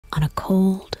On a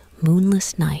cold,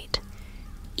 moonless night,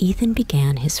 Ethan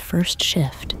began his first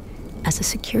shift as a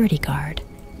security guard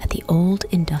at the old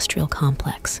industrial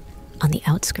complex on the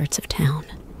outskirts of town.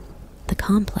 The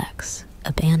complex,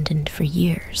 abandoned for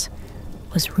years,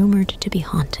 was rumored to be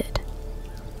haunted.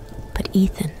 But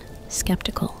Ethan,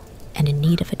 skeptical and in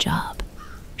need of a job,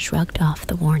 shrugged off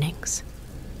the warnings.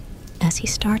 As he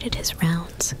started his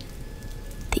rounds,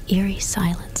 the eerie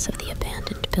silence of the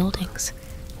abandoned buildings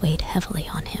weighed heavily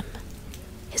on him.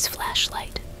 His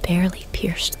flashlight barely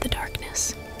pierced the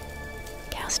darkness,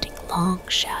 casting long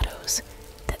shadows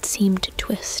that seemed to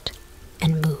twist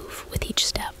and move with each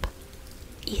step.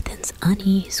 Ethan's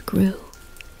unease grew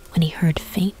when he heard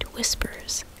faint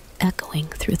whispers echoing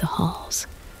through the halls,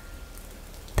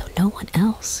 though no one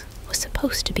else was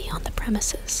supposed to be on the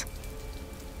premises.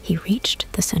 He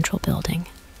reached the central building,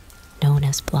 known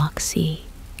as Block C,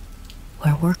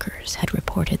 where workers had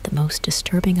reported the most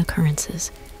disturbing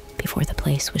occurrences before the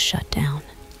place was shut down.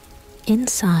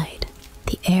 Inside,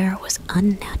 the air was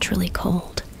unnaturally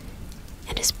cold,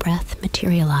 and his breath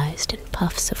materialized in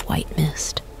puffs of white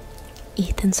mist.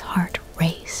 Ethan's heart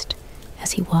raced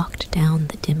as he walked down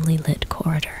the dimly lit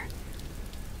corridor,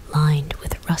 lined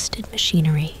with rusted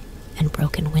machinery and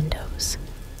broken windows.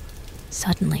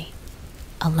 Suddenly,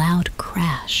 a loud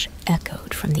crash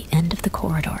echoed from the end of the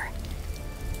corridor,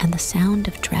 and the sound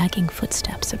of dragging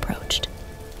footsteps approached.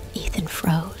 Ethan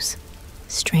froze,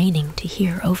 straining to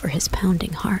hear over his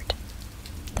pounding heart.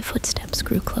 The footsteps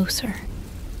grew closer,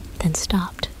 then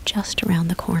stopped just around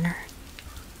the corner.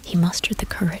 He mustered the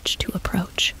courage to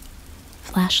approach,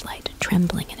 flashlight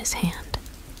trembling in his hand.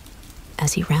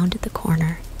 As he rounded the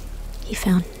corner, he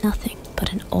found nothing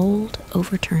but an old,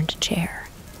 overturned chair,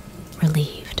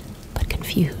 relieved but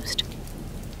confused.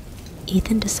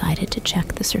 Ethan decided to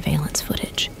check the surveillance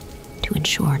footage to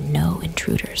ensure no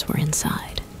intruders were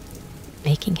inside.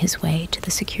 Making his way to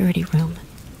the security room,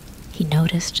 he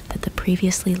noticed that the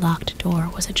previously locked door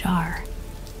was ajar.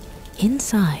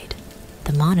 Inside,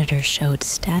 the monitors showed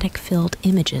static-filled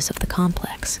images of the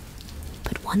complex,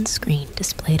 but one screen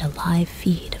displayed a live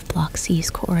feed of Block C's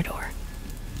corridor,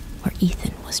 where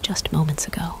Ethan was just moments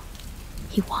ago.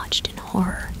 He watched in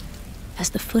horror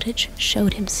as the footage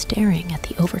showed him staring at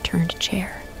the overturned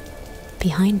chair.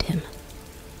 Behind him,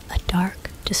 a dark,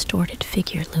 distorted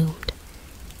figure loomed,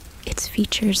 its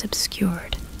features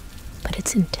obscured, but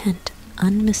its intent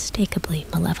unmistakably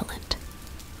malevolent.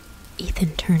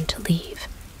 Ethan turned to leave,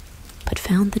 but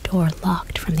found the door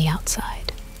locked from the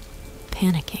outside.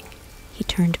 Panicking, he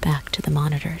turned back to the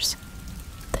monitors.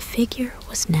 The figure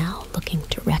was now looking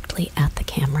directly at the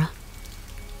camera,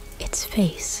 its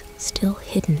face still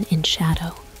hidden in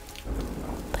shadow,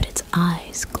 but its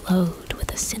eyes glowed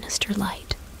with a sinister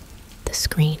light. The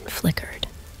screen flickered,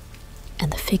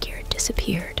 and the figure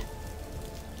disappeared,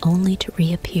 only to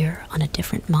reappear on a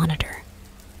different monitor,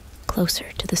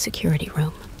 closer to the security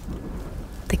room.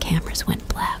 The cameras went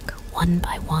black, one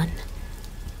by one,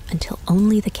 until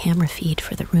only the camera feed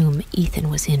for the room Ethan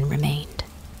was in remained.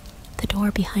 The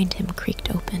door behind him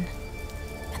creaked open,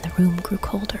 and the room grew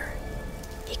colder.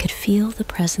 He could feel the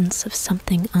presence of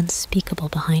something unspeakable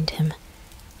behind him,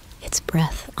 its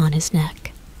breath on his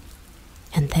neck.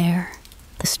 And there,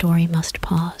 the story must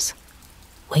pause,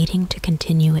 waiting to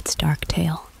continue its dark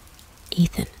tale.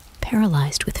 Ethan,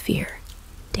 paralyzed with fear,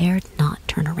 dared not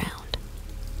turn around.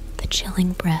 The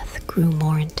chilling breath grew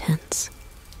more intense,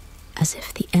 as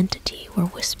if the entity were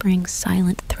whispering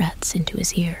silent threats into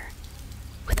his ear.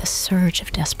 With a surge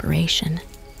of desperation,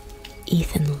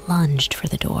 Ethan lunged for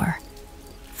the door,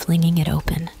 flinging it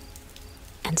open,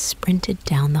 and sprinted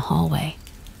down the hallway,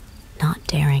 not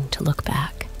daring to look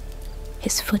back.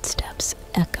 His footsteps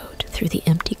echoed through the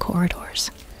empty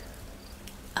corridors,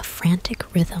 a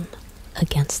frantic rhythm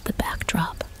against the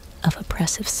backdrop of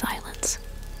oppressive silence.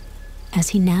 As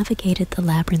he navigated the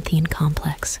labyrinthine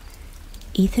complex,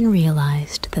 Ethan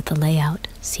realized that the layout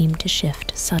seemed to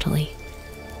shift subtly,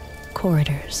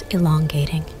 corridors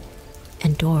elongating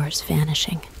and doors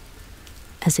vanishing,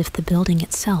 as if the building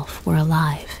itself were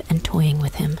alive and toying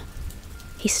with him.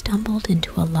 He stumbled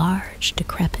into a large,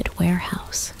 decrepit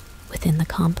warehouse within the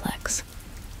complex,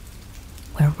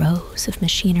 where rows of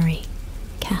machinery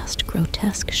cast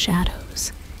grotesque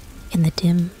shadows in the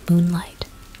dim moonlight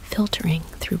filtering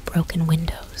through broken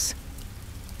windows.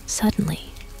 Suddenly,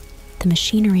 the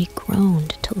machinery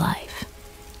groaned to life,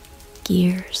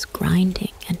 gears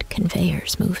grinding and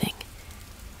conveyors moving,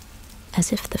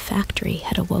 as if the factory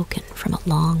had awoken from a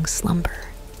long slumber.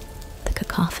 The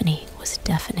cacophony was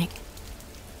deafening,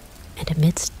 and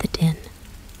amidst the din,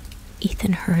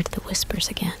 Ethan heard the whispers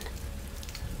again,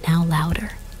 now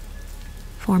louder,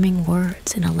 forming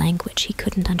words in a language he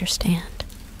couldn't understand.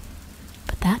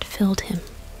 But that filled him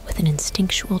with an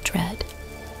instinctual dread.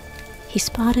 He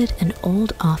spotted an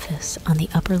old office on the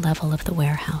upper level of the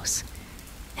warehouse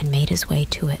and made his way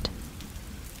to it,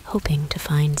 hoping to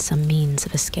find some means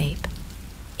of escape.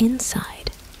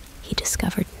 Inside, he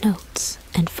discovered notes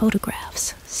and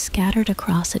photographs scattered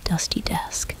across a dusty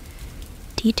desk,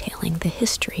 detailing the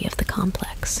history of the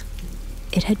complex.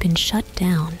 It had been shut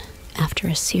down after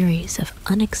a series of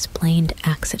unexplained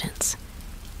accidents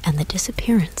and the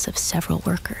disappearance of several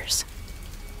workers,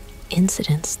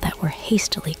 incidents that were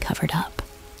hastily covered up.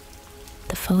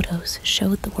 The photos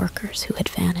showed the workers who had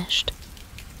vanished,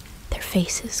 their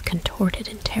faces contorted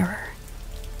in terror,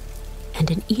 and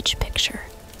in each picture,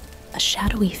 a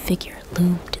shadowy figure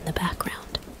loomed in the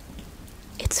background,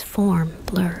 its form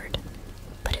blurred,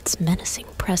 but its menacing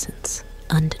presence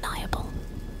undeniable.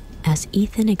 As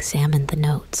Ethan examined the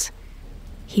notes,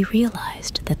 he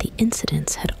realized that the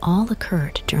incidents had all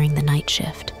occurred during the night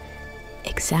shift,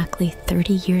 exactly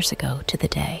 30 years ago to the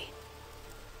day.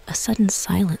 A sudden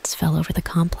silence fell over the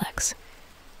complex,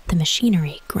 the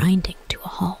machinery grinding to a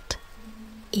halt.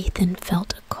 Ethan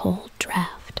felt a cold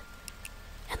draft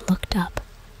and looked up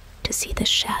to see the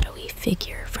shadowy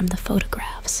figure from the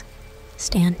photographs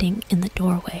standing in the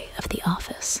doorway of the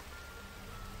office,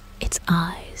 its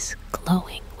eyes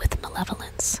glowing with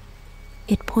malevolence.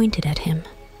 It pointed at him,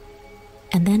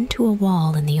 and then to a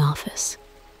wall in the office,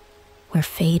 where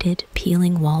faded,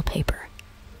 peeling wallpaper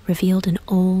revealed an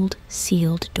old,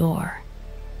 sealed door.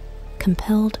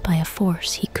 Compelled by a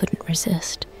force he couldn't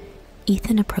resist,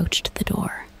 Ethan approached the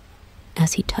door.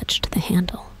 As he touched the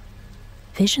handle,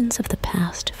 visions of the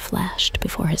past flashed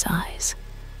before his eyes.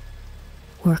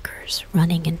 Workers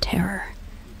running in terror,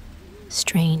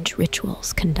 strange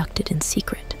rituals conducted in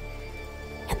secret,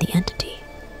 and the entity,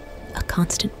 a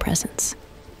constant presence,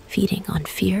 feeding on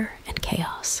fear and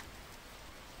chaos.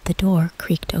 The door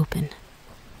creaked open,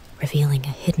 revealing a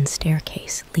hidden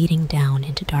staircase leading down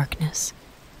into darkness.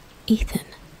 Ethan,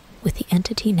 with the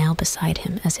entity now beside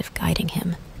him as if guiding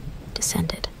him,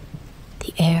 descended.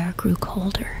 The air grew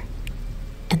colder,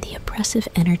 and the oppressive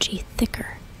energy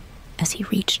thicker as he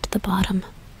reached the bottom,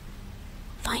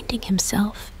 finding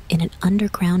himself in an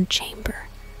underground chamber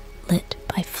lit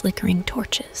by flickering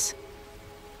torches.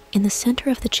 In the center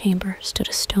of the chamber stood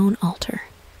a stone altar,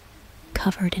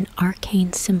 covered in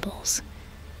arcane symbols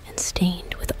and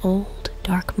stained with old,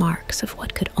 dark marks of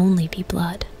what could only be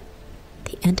blood.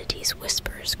 The entity's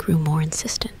whispers grew more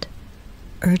insistent,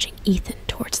 urging Ethan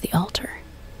towards the altar.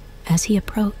 As he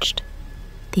approached,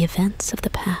 the events of the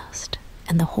past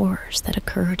and the horrors that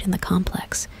occurred in the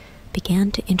complex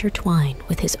began to intertwine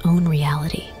with his own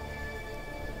reality,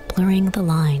 blurring the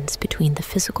lines between the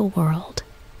physical world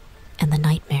and the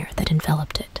nightmare that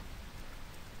enveloped it.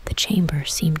 The chamber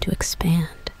seemed to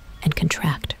expand and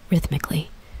contract rhythmically,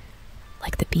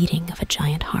 like the beating of a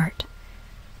giant heart,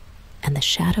 and the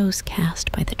shadows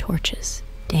cast by the torches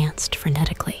danced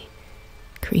frenetically,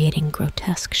 creating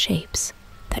grotesque shapes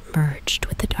that merged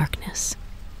with the darkness.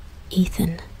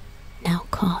 Ethan, now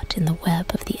caught in the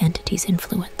web of the entity's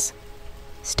influence,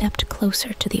 stepped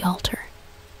closer to the altar,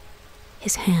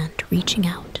 his hand reaching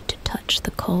out to touch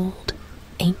the cold,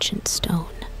 ancient stone.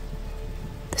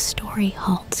 The story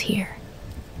halts here,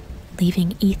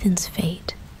 leaving Ethan's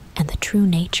fate and the true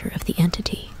nature of the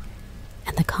entity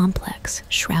and the complex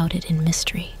shrouded in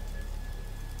mystery,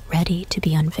 ready to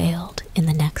be unveiled in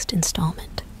the next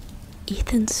installment.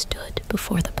 Ethan stood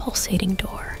before the pulsating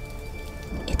door,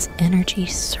 its energy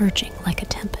surging like a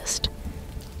tempest,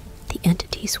 the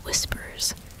entity's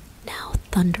whispers now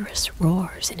thunderous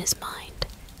roars in his mind.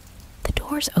 The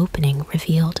door's opening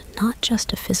revealed not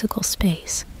just a physical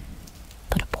space,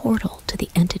 but a portal to the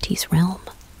entity's realm,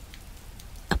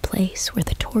 a place where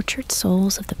the tortured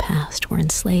souls of the past were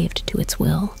enslaved to its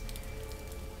will,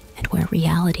 and where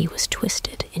reality was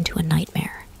twisted into a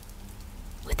nightmare.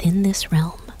 Within this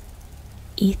realm,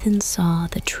 Ethan saw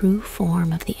the true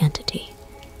form of the entity,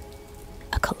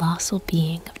 a colossal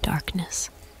being of darkness,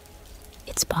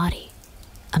 its body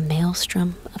a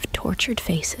maelstrom of tortured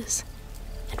faces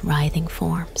and writhing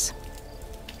forms,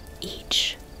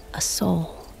 each a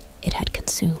soul it had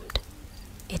consumed.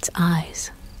 Its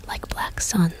eyes, like black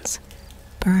suns,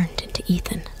 burned into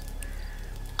Ethan,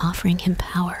 offering him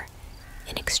power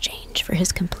in exchange for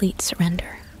his complete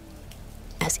surrender.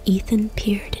 As Ethan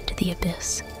peered into the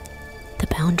abyss, the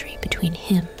boundary between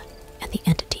him and the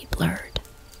entity blurred.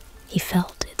 He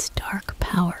felt its dark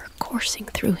power coursing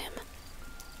through him,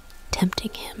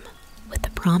 tempting him with the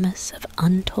promise of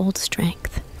untold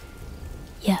strength,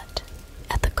 yet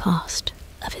at the cost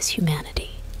of his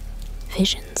humanity.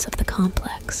 Visions of the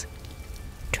complex,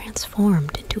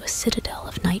 transformed into a citadel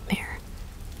of nightmare.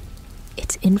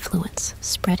 Its influence,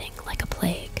 spreading like a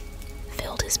plague,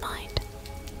 filled his mind.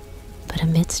 But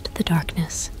amidst the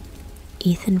darkness,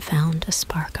 Ethan found a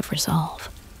spark of resolve.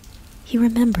 He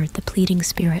remembered the pleading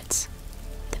spirits,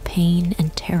 the pain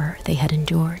and terror they had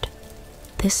endured.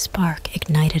 This spark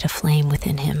ignited a flame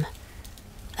within him,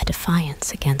 a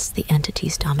defiance against the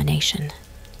entity's domination.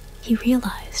 He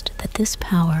realized that this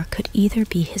power could either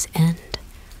be his end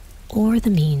or the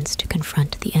means to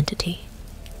confront the entity.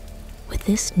 With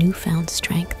this newfound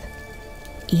strength,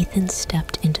 Ethan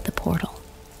stepped into the portal.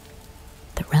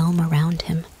 The realm around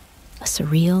him, a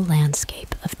surreal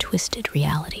landscape of twisted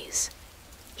realities.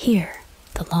 Here,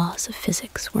 the laws of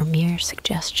physics were mere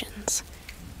suggestions,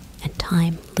 and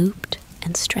time looped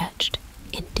and stretched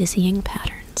in dizzying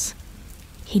patterns.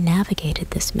 He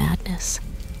navigated this madness,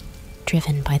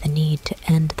 driven by the need to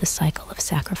end the cycle of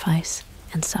sacrifice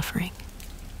and suffering.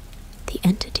 The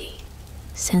entity,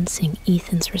 sensing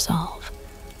Ethan's resolve,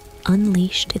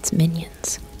 unleashed its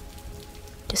minions,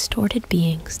 distorted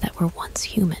beings that were once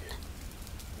human,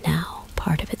 now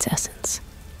part of its essence.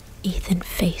 Ethan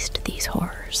faced these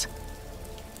horrors,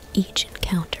 each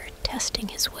encounter testing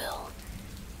his will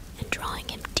and drawing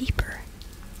him deeper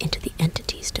into the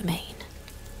entity's domain.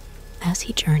 As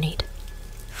he journeyed,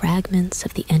 fragments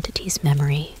of the entity's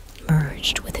memory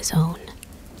merged with his own,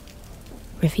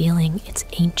 revealing its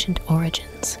ancient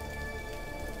origins,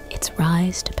 its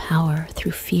rise to power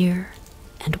through fear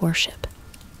and worship,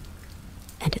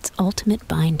 and its ultimate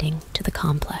binding to the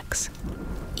complex.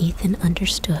 Ethan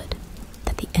understood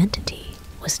that the entity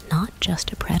was not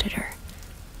just a predator,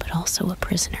 but also a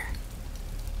prisoner,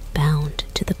 bound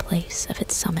to the place of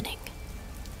its summoning.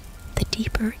 The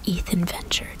deeper Ethan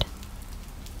ventured,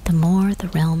 the more the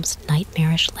realm's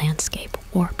nightmarish landscape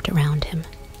warped around him,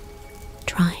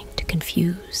 trying to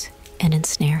confuse and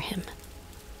ensnare him.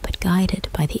 But guided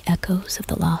by the echoes of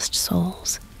the lost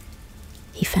souls,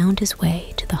 he found his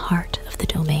way to the heart of the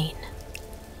domain,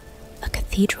 a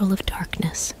cathedral of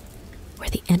darkness where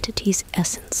the entity's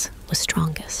essence was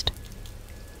strongest.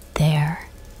 There,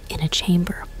 in a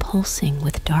chamber pulsing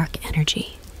with dark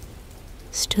energy,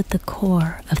 stood the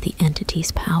core of the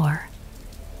entity's power,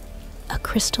 a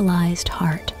crystallized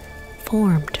heart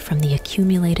formed from the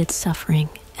accumulated suffering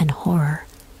and horror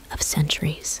of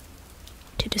centuries.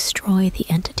 To destroy the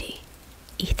entity,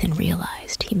 Ethan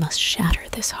realized he must shatter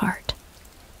this heart,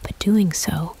 but doing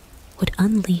so would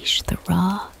unleash the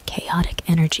raw, chaotic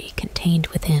energy contained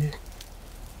within,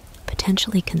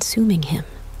 potentially consuming him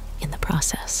in the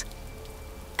process.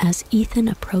 As Ethan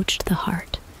approached the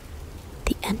heart,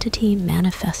 the entity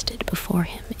manifested before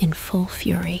him in full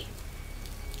fury,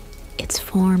 its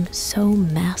form so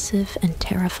massive and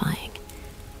terrifying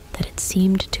that it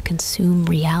seemed to consume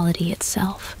reality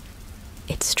itself.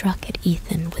 It struck at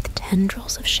Ethan with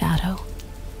tendrils of shadow,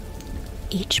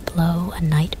 each blow a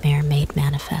nightmare made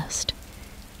manifest,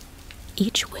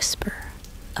 each whisper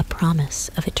a promise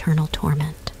of eternal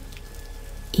torment.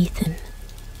 Ethan,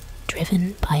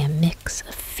 driven by a mix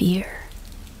of fear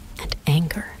and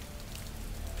anger,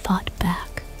 fought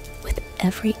back with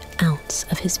every ounce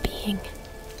of his being.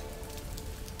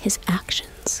 His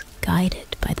actions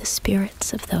guided by the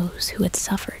spirits of those who had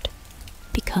suffered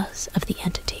because of the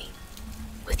entity.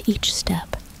 With each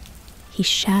step, he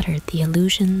shattered the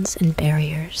illusions and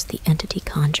barriers the entity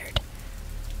conjured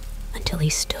until he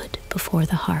stood before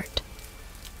the heart,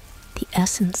 the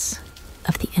essence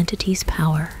of the entity's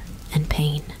power and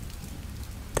pain.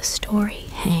 The story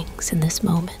hangs in this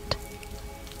moment,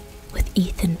 with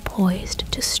Ethan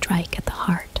poised to strike at the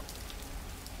heart,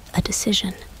 a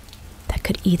decision that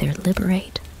could either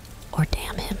liberate or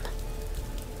damn him,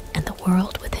 and the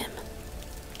world with him.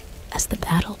 As the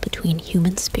battle between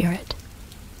human spirit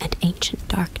and ancient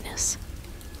darkness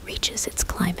reaches its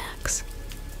climax,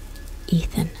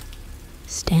 Ethan,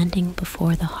 standing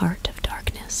before the heart of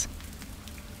darkness,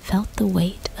 felt the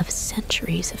weight of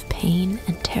centuries of pain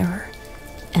and terror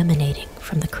emanating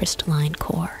from the crystalline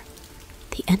core.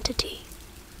 The entity,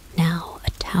 now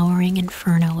a towering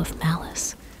inferno of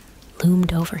malice,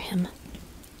 loomed over him,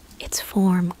 its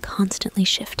form constantly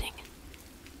shifting,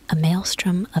 a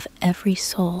maelstrom of every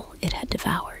soul it had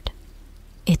devoured.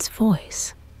 Its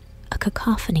voice, a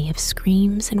cacophony of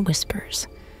screams and whispers,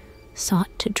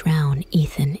 sought to drown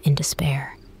Ethan in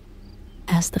despair.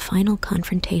 As the final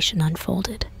confrontation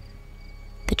unfolded,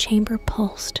 the chamber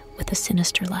pulsed with a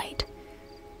sinister light,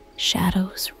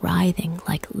 shadows writhing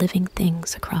like living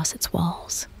things across its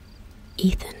walls.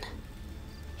 Ethan,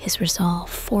 his resolve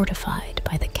fortified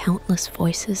by the countless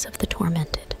voices of the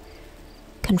tormented,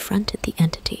 confronted the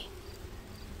entity,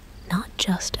 not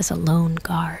just as a lone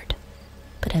guard,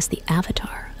 but as the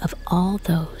avatar of all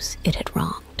those it had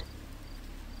wronged.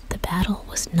 The battle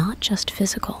was not just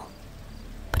physical,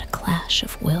 but a clash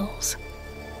of wills,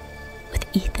 with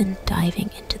Ethan diving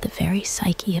into the very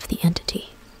psyche of the entity,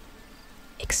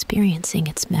 experiencing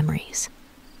its memories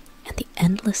and the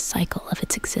endless cycle of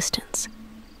its existence.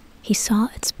 He saw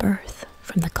its birth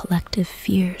from the collective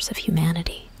fears of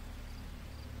humanity,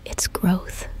 its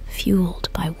growth fueled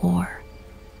by war,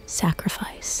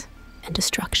 sacrifice, and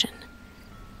destruction,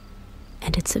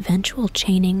 and its eventual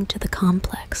chaining to the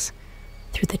complex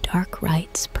through the dark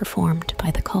rites performed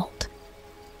by the cult.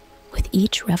 With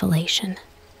each revelation,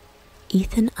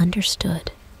 Ethan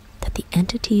understood that the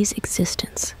entity's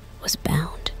existence was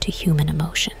bound to human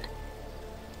emotion,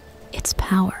 its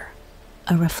power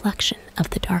a reflection of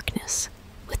the darkness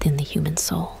within the human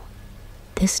soul.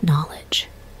 This knowledge,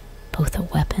 both a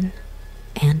weapon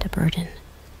and a burden,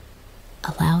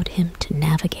 allowed him to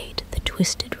navigate the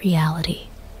twisted reality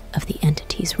of the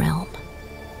entity's realm,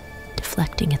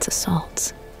 deflecting its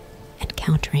assaults and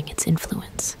countering its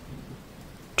influence.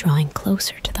 Drawing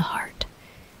closer to the heart,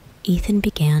 Ethan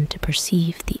began to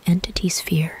perceive the entity's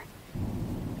fear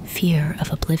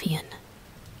of oblivion,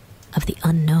 of the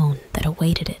unknown that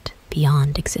awaited it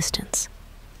beyond existence.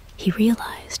 He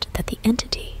realized that the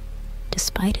entity,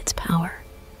 despite its power,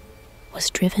 was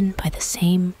driven by the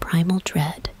same primal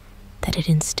dread that it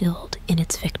instilled in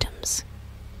its victims.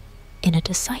 In a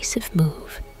decisive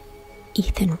move,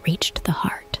 Ethan reached the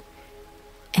heart,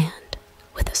 and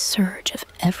with a surge of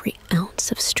every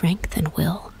ounce of strength and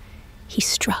will, he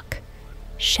struck,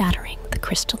 shattering the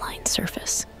crystalline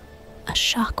surface. A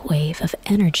shock wave of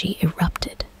energy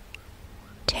erupted,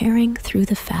 tearing through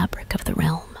the fabric of the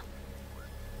realm,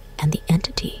 and the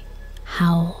entity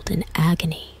howled in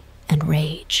agony and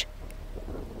rage,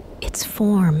 its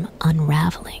form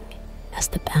unraveling as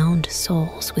the bound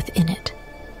souls within it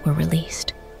were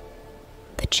released.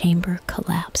 The chamber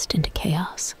collapsed into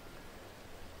chaos,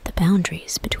 the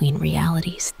boundaries between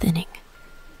realities thinning,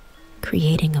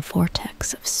 creating a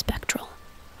vortex of spectral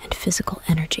and physical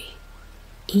energy.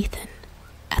 Ethan,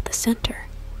 at the center,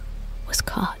 was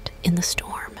caught in the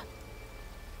storm,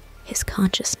 his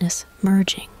consciousness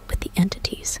merging with the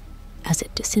entities as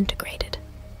it disintegrated.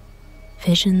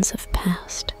 Visions of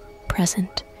past,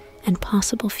 present, and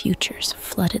possible futures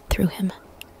flooded through him,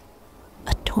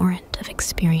 a torrent of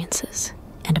experiences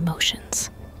and emotions.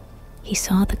 He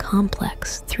saw the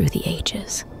complex through the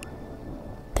ages,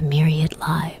 the myriad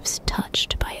lives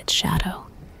touched by its shadow,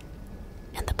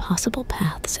 and the possible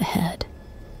paths ahead,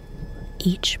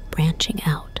 each branching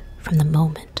out from the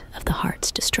moment of the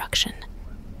heart's destruction.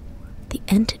 The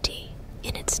entity,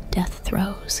 in its death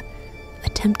throes,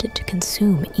 attempted to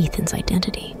consume Ethan's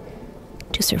identity,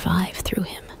 to survive through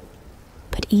him.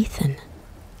 But Ethan,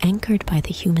 anchored by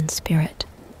the human spirit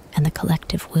and the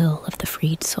collective will of the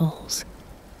freed souls,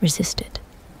 resisted.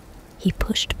 He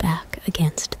pushed back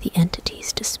against the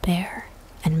entity's despair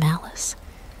and malice,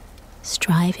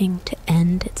 striving to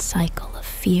end its cycle of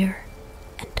fear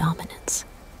and dominance.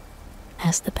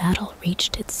 As the battle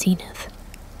reached its zenith,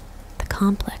 the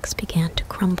complex began to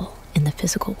crumble in the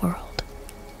physical world,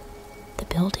 the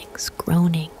buildings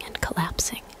groaning and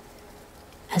collapsing,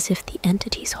 as if the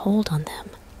entity's hold on them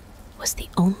was the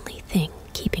only thing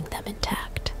keeping them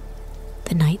intact.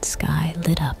 The night sky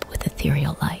lit up with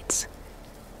ethereal lights,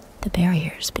 the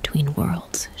barriers between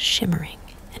worlds shimmering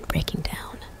and breaking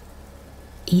down.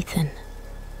 Ethan,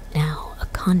 now a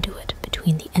conduit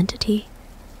between the entity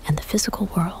and the physical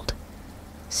world,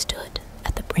 stood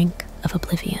at the brink of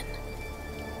oblivion,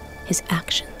 his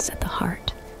actions at the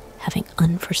heart having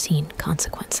unforeseen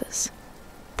consequences.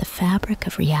 The fabric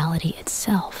of reality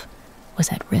itself was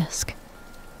at risk,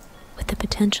 with the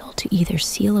potential to either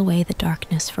seal away the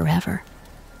darkness forever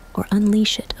or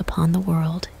unleash it upon the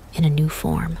world in a new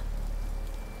form.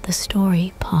 The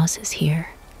story pauses here,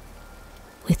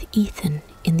 with Ethan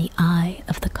in the eye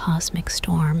of the cosmic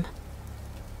storm,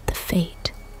 the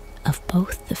fate of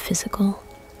both the physical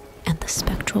and the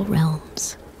spectral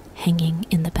realms hanging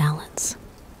in the balance.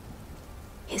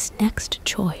 His next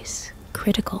choice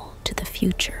critical to the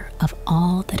future of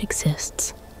all that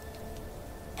exists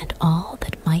and all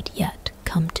that might yet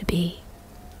come to be.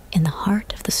 In the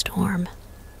heart of the storm,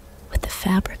 with the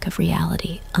fabric of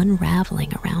reality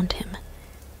unraveling around him,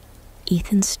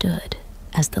 Ethan stood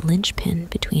as the linchpin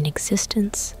between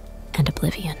existence and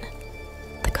oblivion.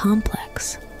 The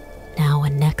complex, now a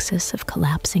nexus of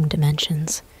collapsing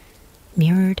dimensions,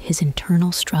 mirrored his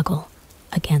internal struggle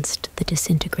against the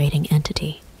disintegrating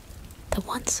entity. The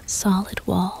once solid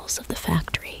walls of the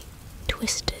factory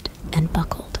twisted and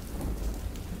buckled,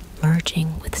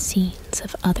 merging with scenes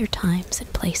of other times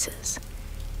and places,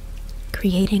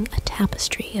 creating a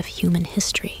tapestry of human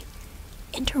history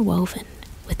interwoven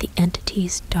with the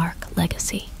entity's dark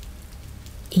legacy.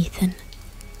 Ethan,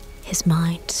 his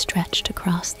mind stretched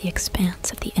across the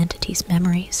expanse of the entity's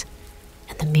memories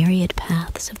and the myriad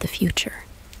paths of the future,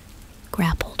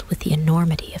 grappled with the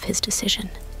enormity of his decision.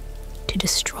 To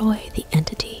destroy the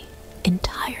entity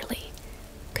entirely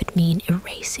could mean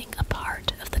erasing a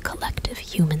part of the collective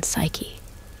human psyche,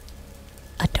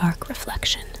 a dark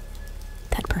reflection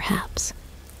that perhaps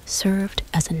served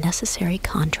as a necessary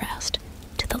contrast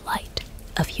to the light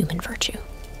of human virtue.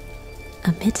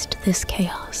 Amidst this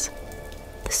chaos,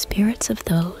 the spirits of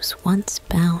those once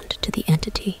bound to the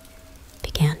entity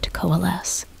began to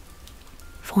coalesce,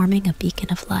 forming a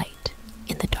beacon of light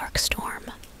in the dark storm.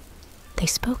 They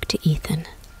spoke to Ethan,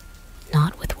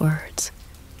 not with words,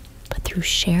 but through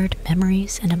shared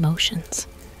memories and emotions,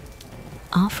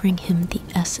 offering him the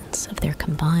essence of their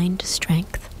combined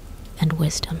strength and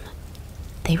wisdom.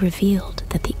 They revealed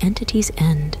that the entity's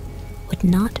end would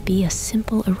not be a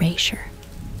simple erasure,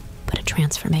 but a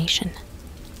transformation,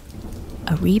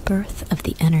 a rebirth of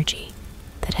the energy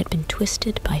that had been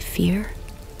twisted by fear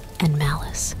and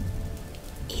malice.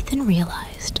 Ethan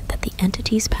realized that the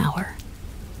entity's power,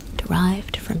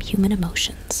 derived from human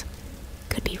emotions,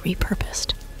 could be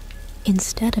repurposed.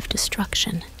 Instead of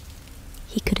destruction,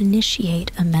 he could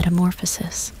initiate a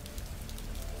metamorphosis,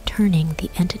 turning the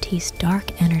entity's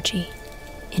dark energy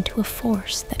into a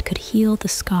force that could heal the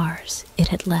scars it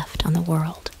had left on the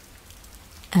world.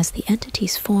 As the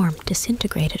entity's form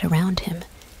disintegrated around him,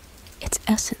 its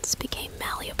essence became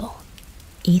malleable.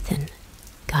 Ethan,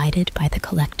 guided by the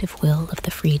collective will of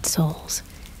the freed souls,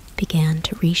 began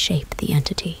to reshape the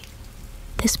entity.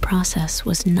 This process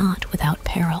was not without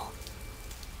peril,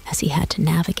 as he had to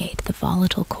navigate the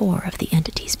volatile core of the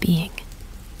entity's being,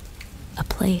 a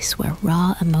place where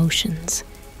raw emotions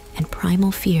and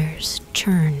primal fears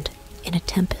churned in a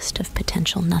tempest of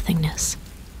potential nothingness.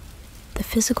 The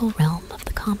physical realm of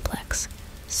the complex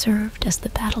served as the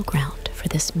battleground for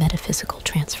this metaphysical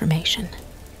transformation.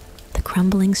 The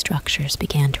crumbling structures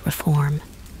began to reform,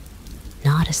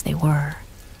 not as they were,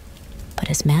 but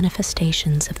as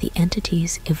manifestations of the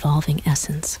entity's evolving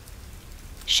essence,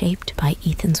 shaped by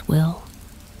Ethan's will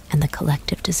and the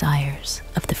collective desires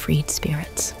of the freed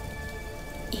spirits.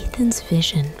 Ethan's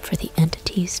vision for the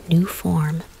entity's new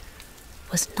form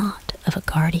was not of a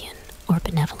guardian or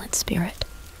benevolent spirit,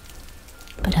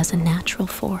 but as a natural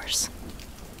force,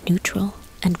 neutral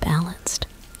and balanced,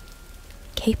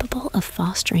 capable of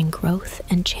fostering growth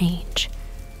and change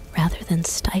rather than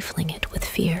stifling it with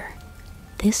fear.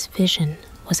 This vision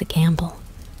was a gamble,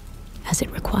 as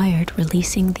it required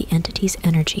releasing the entity's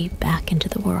energy back into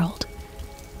the world,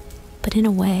 but in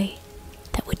a way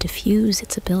that would diffuse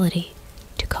its ability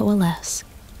to coalesce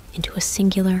into a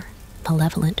singular,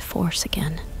 malevolent force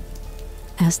again.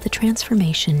 As the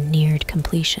transformation neared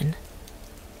completion,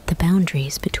 the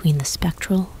boundaries between the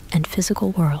spectral and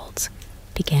physical worlds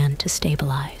began to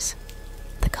stabilize.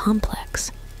 The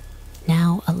complex,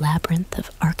 now a labyrinth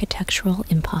of architectural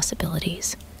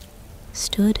impossibilities,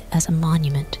 stood as a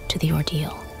monument to the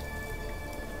ordeal,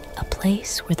 a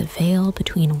place where the veil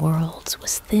between worlds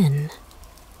was thin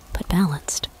but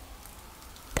balanced.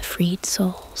 The freed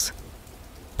souls,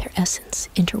 their essence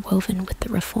interwoven with the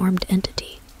reformed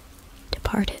entity,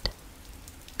 departed,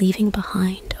 leaving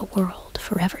behind a world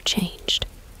forever changed.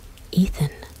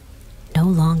 Ethan, no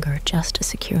longer just a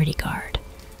security guard,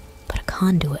 but a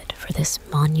conduit for this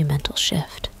monumental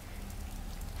shift,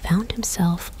 found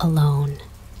himself alone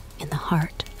in the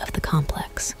heart of the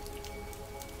complex,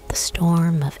 the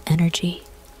storm of energy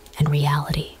and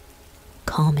reality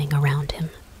calming around him.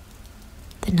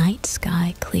 The night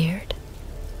sky cleared,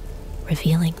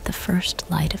 revealing the first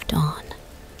light of dawn,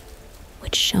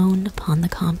 which shone upon the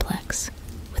complex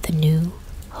with a new,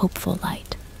 hopeful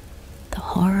light. The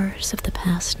horrors of the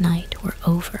past night were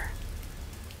over,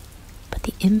 but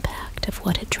the impact of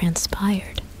what had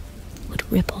transpired would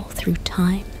ripple through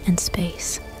time and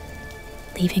space,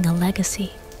 leaving a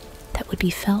legacy that would be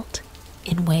felt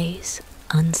in ways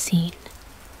unseen.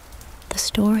 The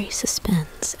story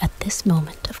suspends at this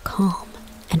moment of calm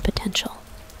and potential,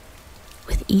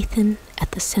 with Ethan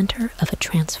at the center of a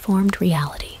transformed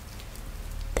reality,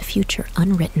 the future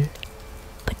unwritten,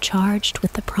 but charged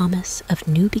with the promise of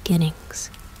new beginnings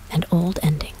and old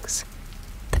endings.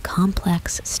 The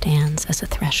complex stands as a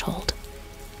threshold,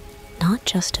 not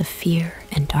just of fear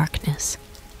and darkness,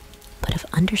 but of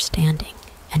understanding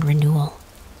and renewal,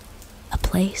 a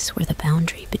place where the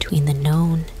boundary between the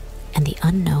known and the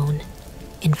unknown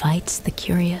invites the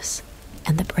curious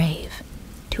and the brave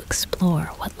to explore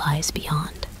what lies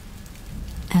beyond.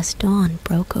 As dawn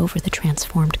broke over the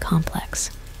transformed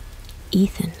complex,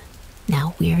 Ethan,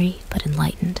 now weary but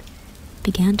enlightened,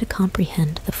 began to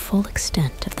comprehend the full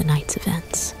extent of the night's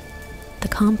events. The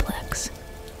complex,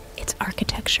 its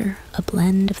architecture a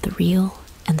blend of the real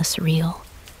and the surreal,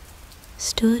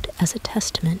 stood as a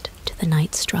testament to the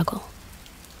night's struggle,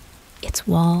 its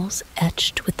walls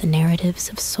etched with the narratives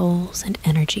of souls and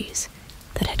energies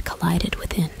that had collided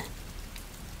within.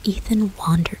 Ethan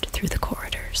wandered through the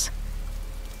corridors,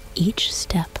 each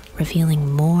step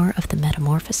revealing more of the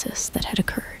metamorphosis that had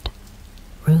occurred.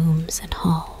 Rooms and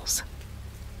halls,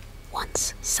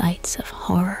 once sites of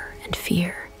horror and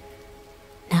fear,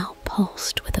 now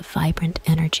pulsed with a vibrant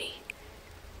energy.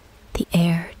 The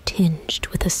air tinged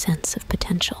with a sense of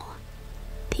potential.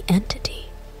 The entity,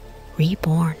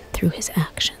 reborn through his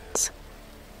actions,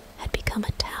 had become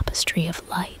a tapestry of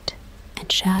light and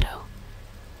shadow,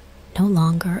 no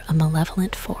longer a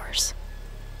malevolent force,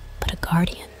 but a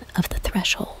guardian of the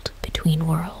threshold between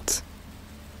worlds.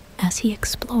 As he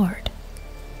explored,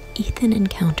 Ethan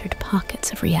encountered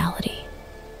pockets of reality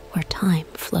where time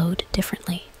flowed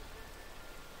differently,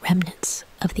 remnants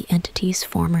of the entity's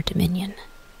former dominion.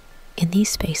 In these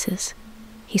spaces,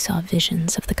 he saw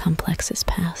visions of the complex's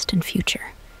past and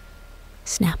future,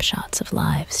 snapshots of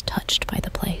lives touched by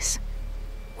the place.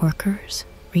 Workers,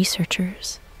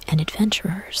 researchers, and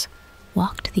adventurers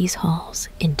walked these halls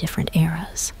in different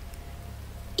eras,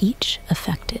 each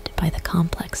affected by the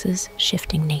complex's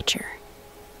shifting nature.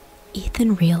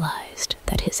 Ethan realized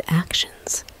that his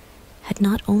actions had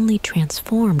not only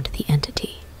transformed the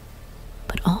entity,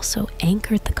 but also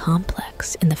anchored the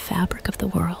complex in the fabric of the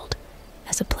world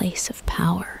as a place of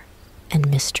power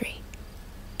and mystery.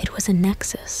 It was a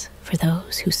nexus for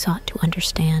those who sought to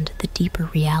understand the deeper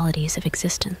realities of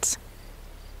existence,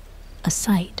 a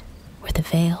site where the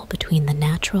veil between the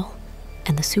natural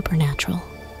and the supernatural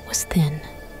was thin.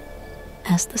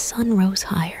 As the sun rose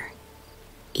higher,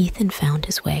 Ethan found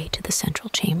his way to the central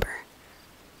chamber,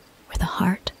 where the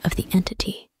heart of the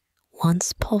entity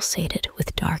once pulsated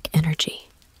with dark energy.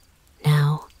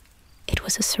 Now, it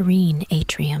was a serene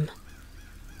atrium,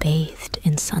 bathed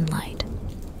in sunlight,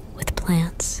 with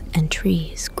plants and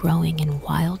trees growing in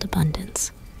wild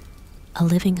abundance, a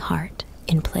living heart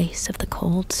in place of the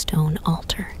cold stone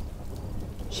altar.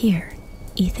 Here,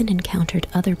 Ethan encountered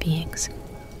other beings,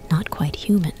 not quite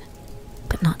human,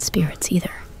 but not spirits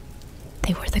either.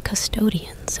 They were the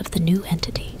custodians of the new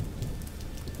entity,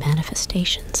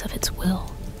 manifestations of its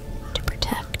will to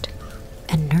protect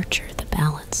and nurture the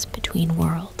balance between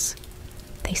worlds.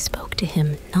 They spoke to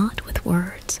him not with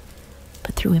words,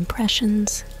 but through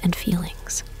impressions and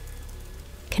feelings,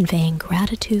 conveying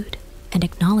gratitude and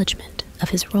acknowledgement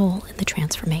of his role in the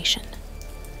transformation.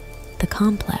 The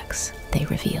complex, they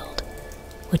revealed,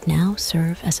 would now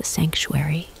serve as a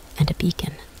sanctuary and a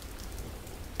beacon,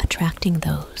 attracting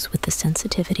those with the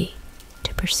sensitivity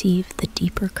to perceive the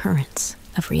deeper currents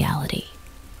of reality.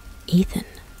 Ethan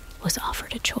was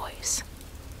offered a choice: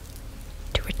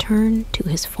 to return to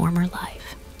his former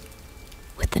life,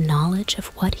 with the knowledge of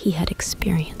what he had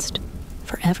experienced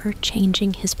forever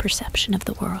changing his perception of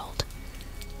the world,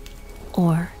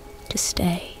 or to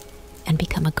stay and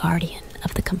become a guardian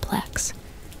of the complex,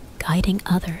 guiding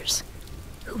others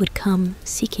who would come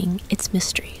seeking its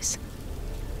mysteries.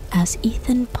 As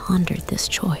Ethan pondered this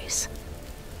choice,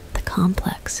 the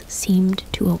complex seemed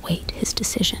to await his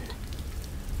decision.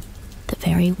 The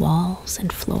very walls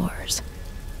and floors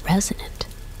resonant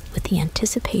with the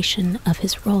anticipation of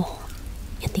his role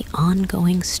in the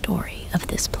ongoing story of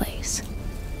this place.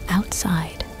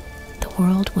 Outside, the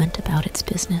world went about its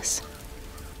business,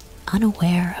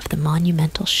 unaware of the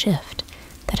monumental shift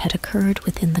that had occurred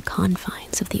within the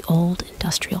confines of the old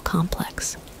industrial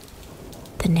complex.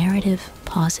 The narrative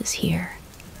pauses here,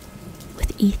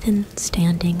 with Ethan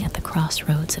standing at the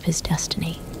crossroads of his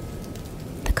destiny,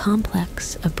 the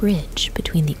complex a bridge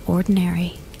between the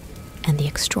ordinary and the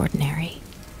extraordinary,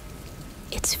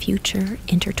 its future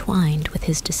intertwined with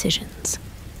his decisions,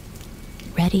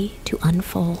 ready to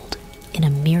unfold in a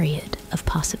myriad of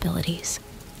possibilities.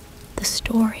 The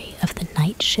story of the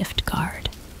night shift guard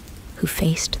who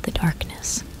faced the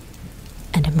darkness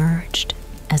and emerged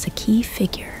as a key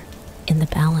figure in the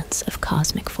balance of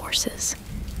cosmic forces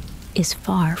is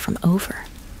far from over,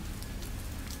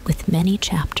 with many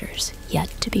chapters yet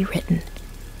to be written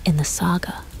in the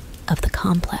saga of the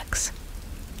complex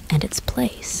and its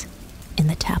place in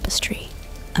the tapestry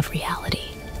of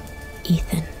reality.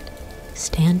 Ethan,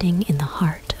 standing in the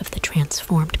heart of the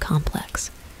transformed complex,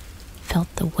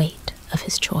 felt the weight of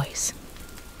his choice.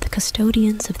 The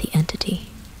custodians of the entity,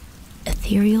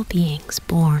 ethereal beings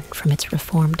born from its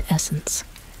reformed essence,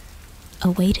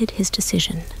 awaited his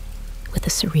decision with a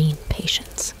serene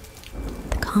patience.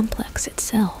 The complex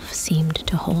itself seemed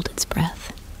to hold its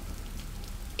breath,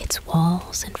 its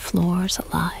walls and floors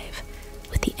alive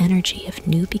with the energy of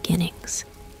new beginnings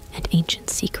and ancient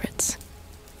secrets.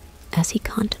 As he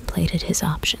contemplated his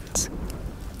options,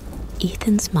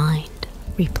 Ethan's mind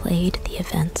replayed the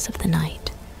events of the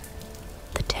night,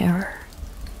 the terror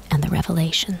and the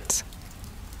revelations,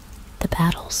 the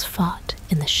battles fought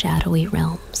in the shadowy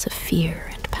realms of fear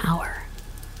and power.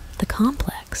 The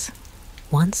complex,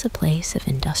 once a place of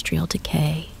industrial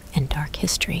decay and dark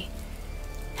history,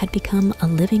 had become a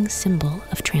living symbol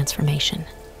of transformation,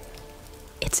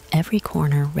 its every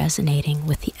corner resonating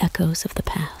with the echoes of the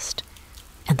past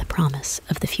and the promise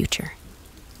of the future.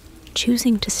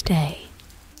 Choosing to stay,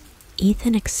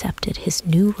 Ethan accepted his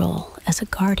new role as a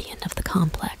guardian of the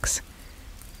complex,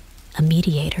 a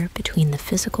mediator between the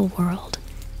physical world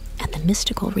and the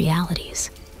mystical realities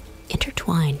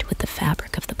intertwined with the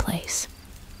fabric of the place.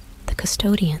 The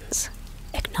custodians,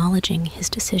 acknowledging his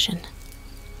decision,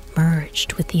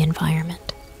 merged with the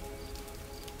environment,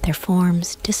 their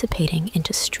forms dissipating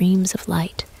into streams of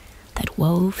light that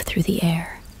wove through the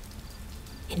air,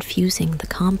 infusing the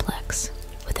complex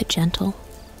with a gentle,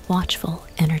 watchful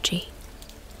energy.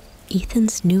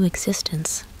 Ethan's new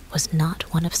existence was not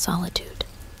one of solitude.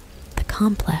 The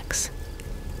complex,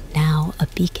 now a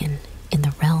beacon in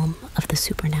the realm of the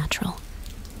supernatural,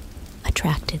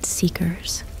 attracted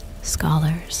seekers,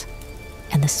 scholars,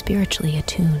 and the spiritually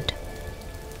attuned,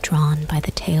 drawn by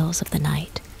the tales of the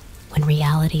night when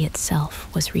reality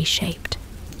itself was reshaped.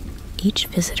 Each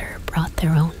visitor brought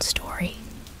their own story,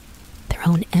 their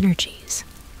own energies,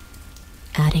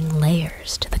 adding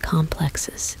layers to the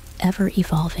complex's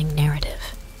ever-evolving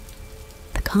narrative.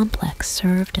 The complex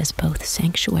served as both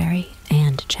sanctuary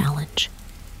and challenge,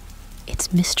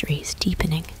 its mysteries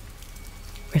deepening,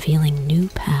 revealing new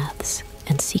paths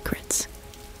and secrets.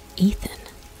 Ethan,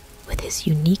 with his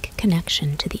unique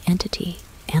connection to the entity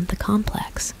and the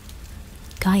complex,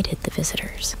 guided the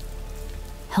visitors,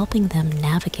 helping them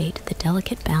navigate the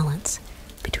delicate balance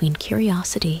between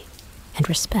curiosity and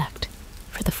respect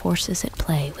for the forces at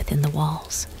play within the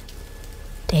walls.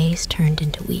 Days turned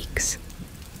into weeks,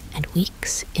 and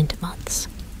weeks into months.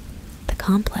 The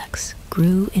complex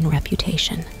grew in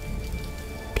reputation,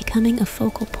 becoming a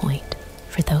focal point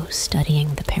for those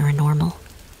studying the paranormal,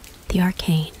 the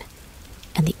arcane,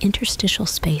 and the interstitial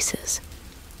spaces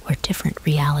where different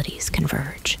realities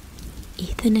converge.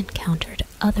 Ethan encountered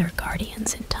other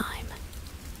guardians in time,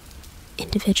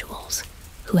 individuals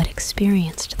who had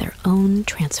experienced their own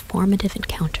transformative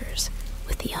encounters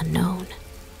with the unknown,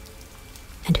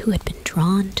 and who had been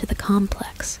drawn to the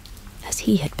complex as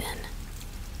he had been.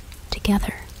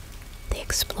 Together, they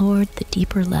explored the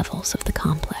deeper levels of the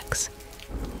complex,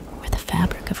 where the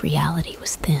fabric of reality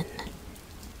was thin,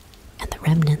 and the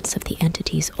remnants of the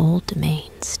entity's old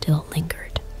domain still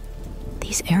lingered.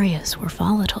 These areas were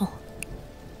volatile,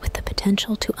 with the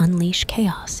potential to unleash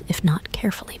chaos if not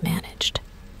carefully managed.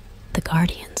 The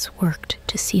Guardians worked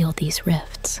to seal these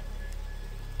rifts,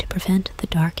 to prevent the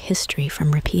dark history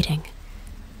from repeating,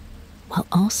 while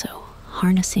also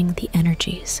harnessing the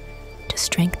energies to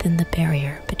strengthen the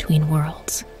barrier between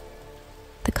worlds.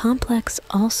 The complex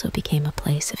also became a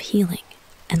place of healing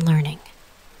and learning.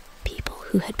 People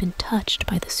who had been touched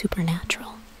by the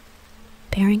supernatural,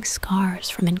 bearing scars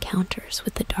from encounters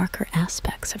with the darker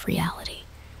aspects of reality,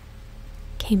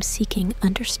 came seeking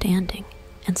understanding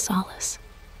and solace.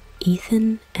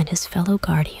 Ethan and his fellow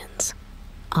guardians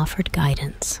offered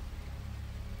guidance,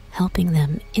 helping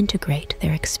them integrate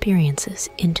their experiences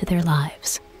into their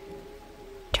lives,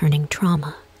 turning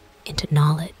trauma into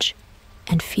knowledge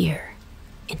and fear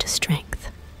into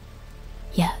strength.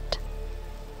 Yet,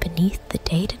 beneath the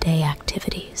day-to-day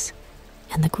activities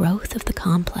and the growth of the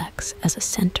complex as a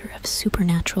center of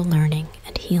supernatural learning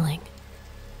and healing,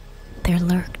 there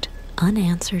lurked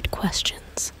unanswered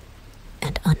questions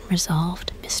and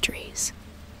unresolved mysteries.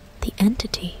 The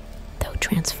entity, though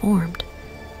transformed,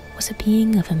 was a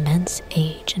being of immense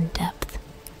age and depth,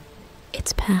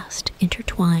 its past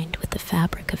intertwined with the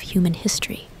fabric of human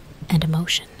history and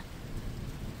emotion.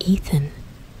 Ethan,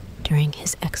 during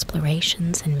his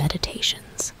explorations and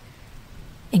meditations,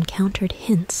 encountered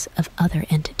hints of other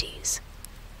entities,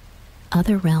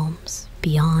 other realms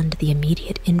beyond the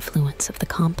immediate influence of the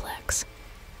complex,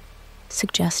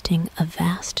 suggesting a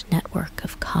vast network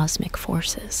of cosmic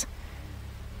forces,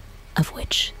 of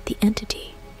which the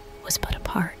entity was but a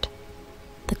part.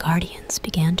 The Guardians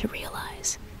began to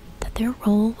realize that their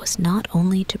role was not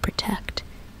only to protect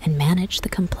and manage the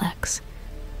complex,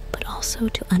 but also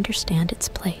to understand its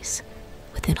place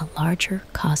within a larger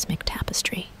cosmic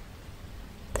tapestry.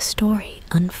 the story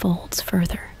unfolds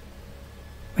further,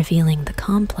 revealing the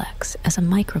complex as a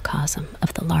microcosm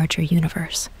of the larger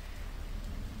universe,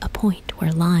 a point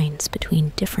where lines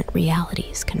between different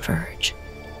realities converge.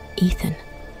 Ethan,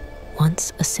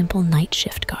 once a simple night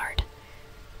shift guard,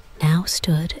 now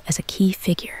stood as a key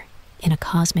figure in a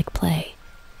cosmic play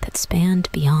that spanned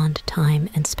beyond time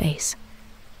and space.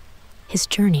 His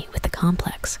journey with the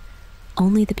complex,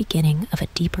 only the beginning of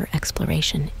a deeper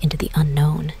exploration into the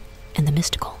unknown and the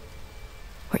mystical,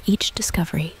 where each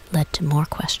discovery led to more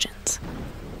questions.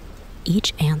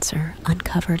 Each answer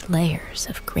uncovered layers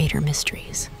of greater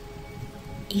mysteries.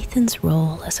 Ethan's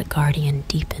role as a guardian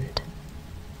deepened,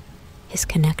 his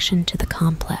connection to the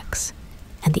complex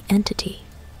and the entity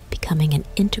becoming an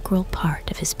integral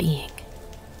part of his being.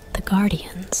 The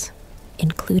Guardians,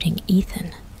 including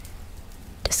Ethan,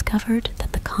 discovered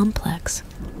that the complex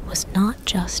was not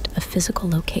just a physical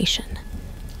location,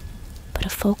 but a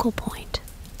focal point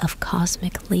of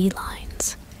cosmic ley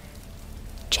lines,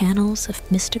 channels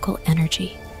of mystical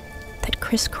energy that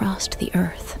crisscrossed the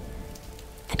earth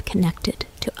and connected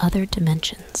to other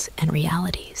dimensions and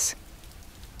realities.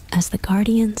 As the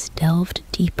Guardians delved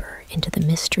deeper into the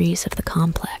mysteries of the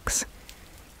complex,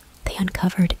 they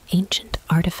uncovered ancient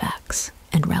artifacts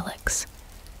and relics,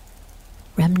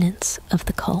 remnants of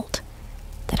the cult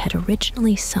that had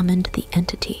originally summoned the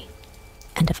entity,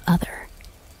 and of other,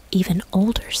 even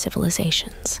older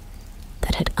civilizations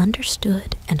that had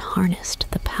understood and harnessed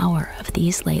the power of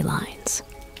these ley lines.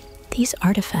 These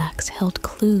artifacts held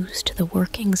clues to the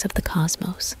workings of the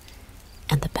cosmos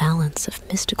and the balance of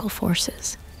mystical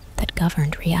forces that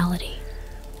governed reality.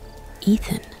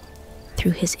 Ethan,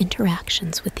 through his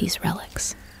interactions with these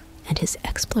relics and his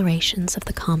explorations of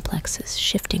the complex's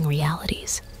shifting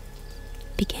realities,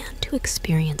 began to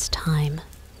experience time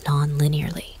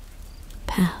non-linearly.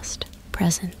 Past,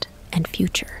 present, and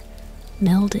future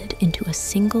melded into a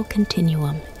single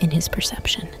continuum in his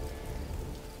perception,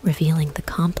 revealing the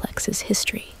complex's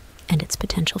history and its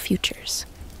potential futures.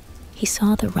 He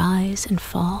saw the rise and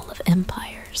fall of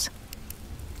empires,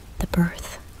 the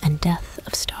birth and death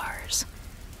of stars,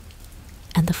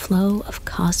 and the flow of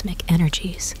cosmic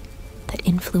energies that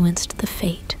influenced the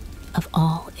fate of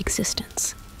all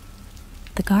existence.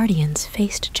 The Guardians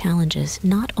faced challenges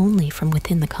not only from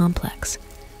within the complex,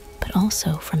 but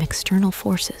also from external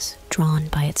forces drawn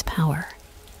by its power.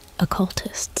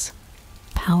 Occultists,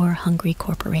 power-hungry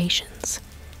corporations,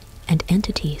 and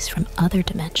entities from other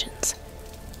dimensions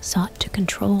sought to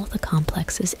control the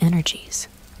complex's energies.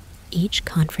 Each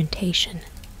confrontation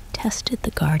tested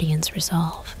the Guardians'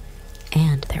 resolve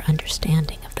and their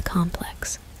understanding of the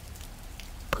complex,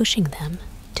 pushing them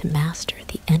to master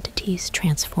the entity's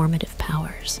transformative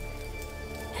powers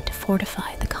and to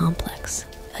fortify the complex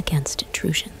against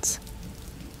intrusions.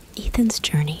 Ethan's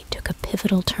journey took a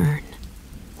pivotal turn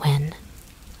when,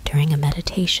 during a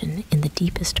meditation in the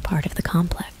deepest part of the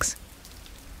complex,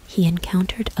 he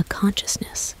encountered a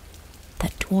consciousness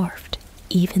that dwarfed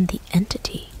even the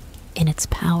entity in its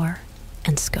power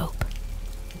and scope.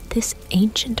 This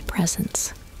ancient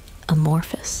presence,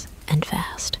 amorphous and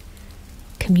vast,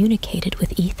 communicated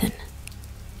with Ethan,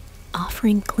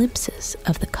 offering glimpses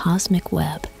of the cosmic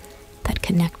web that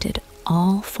connected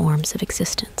all forms of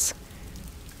existence,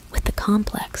 with the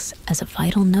complex as a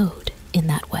vital node in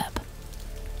that web.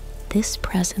 This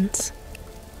presence,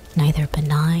 neither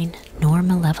benign nor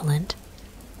malevolent,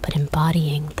 but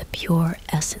embodying the pure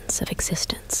essence of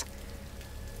existence,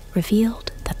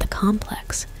 revealed that the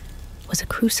complex was a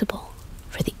crucible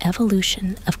for the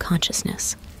evolution of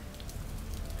consciousness,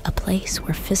 a place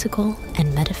where physical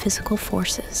and metaphysical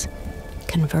forces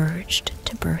converged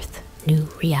to birth new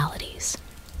realities.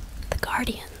 The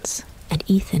Guardians, and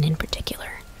Ethan in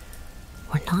particular,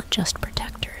 were not just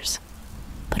protectors,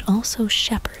 but also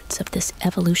shepherds of this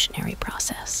evolutionary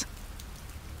process.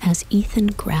 As Ethan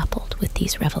grappled with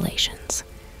these revelations,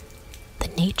 the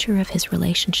nature of his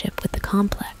relationship with the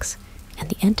complex and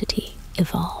the entity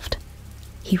evolved.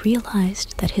 He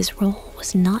realized that his role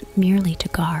was not merely to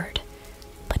guard,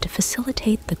 but to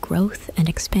facilitate the growth and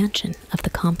expansion of the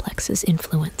complex's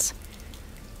influence,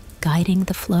 guiding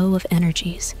the flow of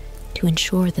energies to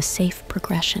ensure the safe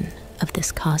progression of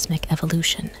this cosmic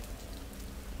evolution.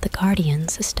 The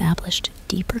Guardians established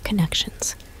deeper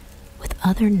connections with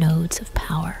other nodes of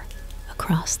power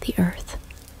across the earth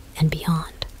and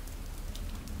beyond,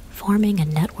 forming a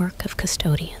network of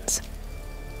custodians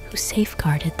who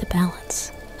safeguarded the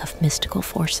balance of mystical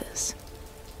forces.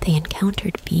 They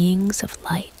encountered beings of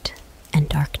light and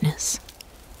darkness,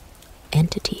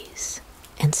 entities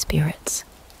and spirits,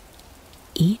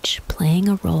 each playing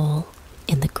a role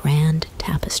in the grand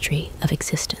tapestry of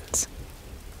existence.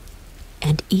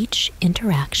 And each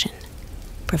interaction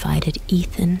provided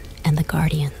Ethan and the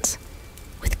Guardians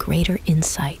with greater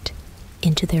insight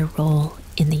into their role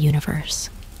in the universe.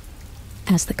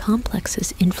 As the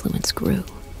complex's influence grew,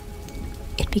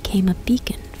 it became a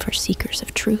beacon for seekers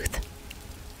of truth,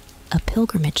 a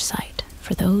pilgrimage site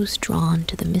for those drawn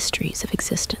to the mysteries of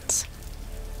existence.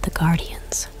 The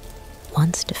Guardians,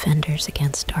 once defenders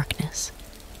against darkness,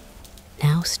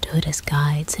 now stood as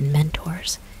guides and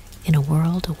mentors in a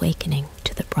world awakening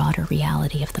to the broader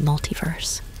reality of the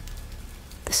multiverse.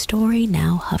 The story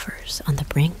now hovers on the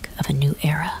brink of a new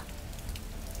era,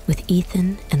 with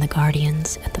Ethan and the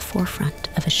Guardians at the forefront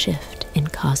of a shift in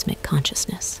cosmic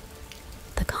consciousness.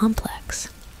 The complex,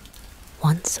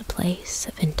 once a place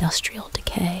of industrial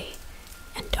decay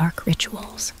and dark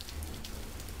rituals,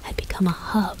 had become a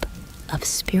hub of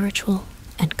spiritual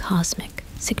and cosmic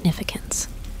significance.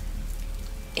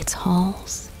 Its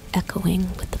halls echoing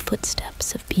with the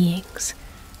footsteps of beings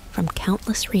from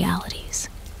countless realities,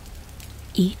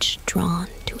 each drawn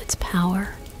to its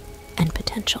power and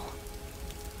potential.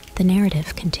 The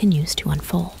narrative continues to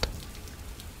unfold,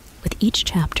 with each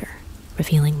chapter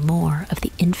revealing more of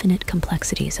the infinite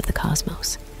complexities of the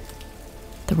cosmos,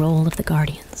 the role of the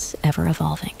Guardians ever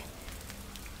evolving,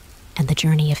 and the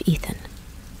journey of Ethan,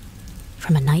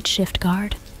 from a night shift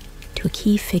guard to a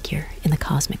key figure in the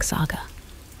cosmic saga,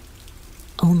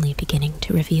 only beginning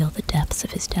to reveal the depths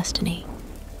of his destiny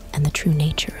and the true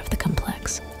nature of the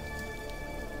complex.